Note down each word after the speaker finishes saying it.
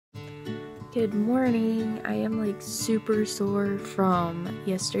Good morning. I am like super sore from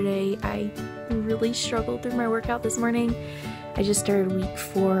yesterday. I really struggled through my workout this morning. I just started week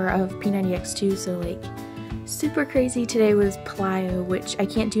 4 of P90X2, so like super crazy. Today was plyo, which I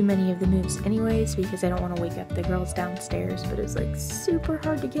can't do many of the moves anyways because I don't want to wake up the girls downstairs, but it was like super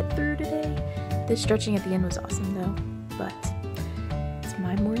hard to get through today. The stretching at the end was awesome though, but it's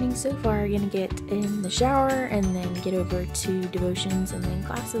my morning so far. Gonna get in the shower and then get over to devotions and then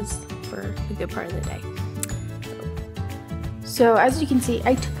classes for a good part of the day. So as you can see,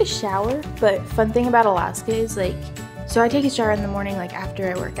 I took a shower, but fun thing about Alaska is like, so I take a shower in the morning like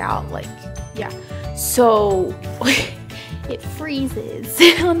after I work out, like yeah. So it freezes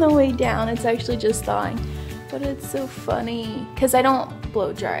on the way down. It's actually just thawing, but it's so funny because I don't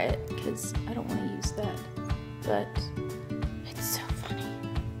blow dry it because I don't want to use that, but it's so funny.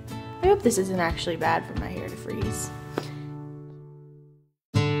 I hope this isn't actually bad for my hair to freeze.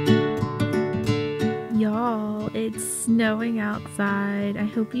 Y'all, it's snowing outside. I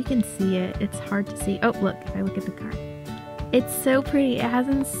hope you can see it. It's hard to see. Oh, look, if I look at the car. It's so pretty. It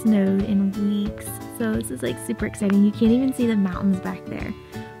hasn't snowed in weeks, so this is like super exciting. You can't even see the mountains back there.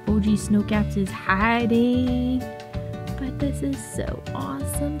 OG Snowcaps is hiding. But this is so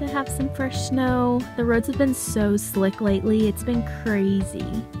awesome to have some fresh snow. The roads have been so slick lately. It's been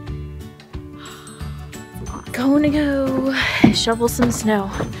crazy. Awesome. Going to go shovel some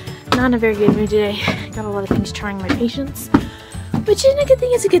snow. Not in a very good mood today. Got a lot of things trying my patience, which isn't a good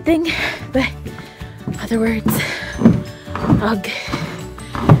thing, it's a good thing. But other words, ugh,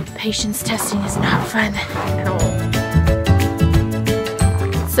 patience testing is not fun at all.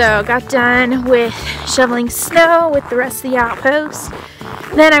 So got done with shoveling snow with the rest of the outpost.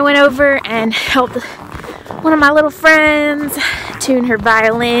 Then I went over and helped one of my little friends tune her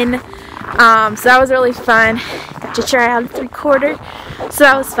violin. So that was really fun. Got to try out a 3/4. So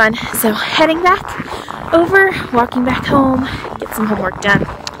that was fun. So heading back over, walking back home, get some homework done.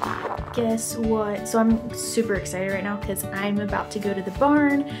 Guess what? So I'm super excited right now because I'm about to go to the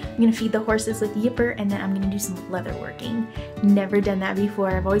barn. I'm gonna feed the horses with Yipper and then I'm gonna do some leather working. Never done that before.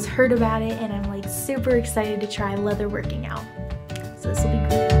 I've always heard about it and I'm like super excited to try leather working out. So this will be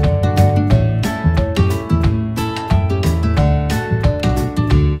great.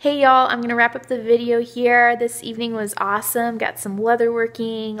 Hey y'all, I'm gonna wrap up the video here. This evening was awesome. Got some leather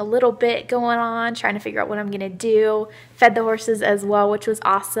working, a little bit going on, trying to figure out what I'm gonna do. Fed the horses as well, which was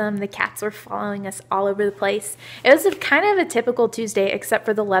awesome. The cats were following us all over the place. It was kind of a typical Tuesday except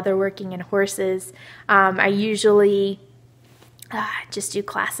for the leather working and horses. I usually just do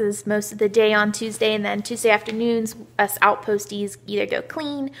classes most of the day on Tuesday, and then Tuesday afternoons us outposties either go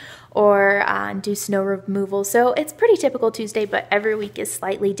clean or do snow removal. So it's pretty typical Tuesday, but every week is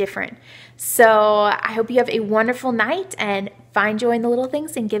slightly different. So I hope you have a wonderful night and find joy in the little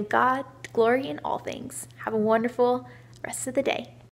things and give God glory in all things. Have a wonderful rest of the day.